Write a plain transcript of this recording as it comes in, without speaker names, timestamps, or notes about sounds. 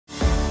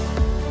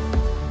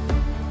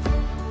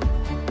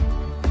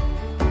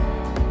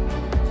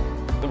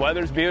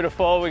weather's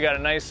beautiful. We got a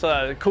nice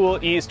cool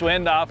east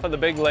wind off of the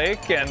big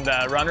lake, and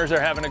runners are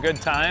having a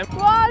good time.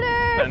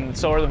 Water! And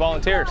so are the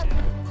volunteers.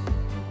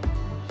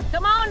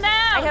 Come on down!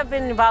 I have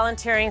been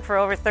volunteering for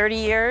over 30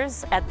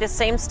 years at this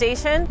same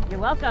station. You're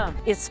welcome.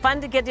 It's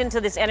fun to get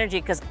into this energy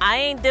because I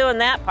ain't doing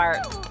that part.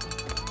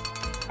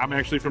 I'm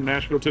actually from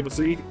Nashville,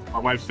 Tennessee. My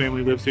wife's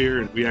family lives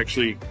here, and we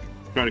actually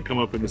try to come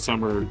up in the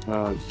summer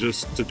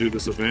just to do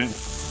this event.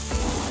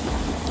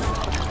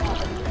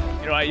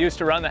 You know, I used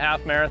to run the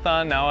half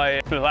marathon. Now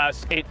for the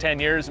last 8-10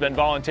 years, been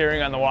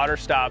volunteering on the water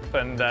stop,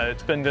 and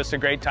it's been just a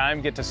great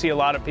time. Get to see a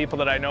lot of people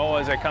that I know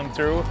as I come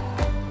through.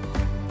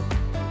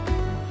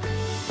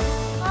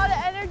 A lot of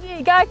energy,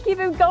 you gotta keep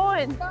it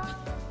going.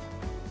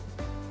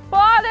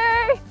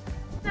 Water!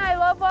 I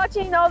love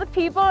watching all the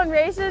people and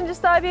racing,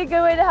 just thought it'd be a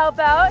good way to help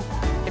out.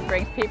 It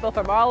brings people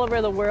from all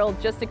over the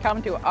world just to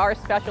come to our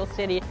special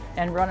city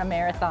and run a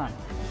marathon.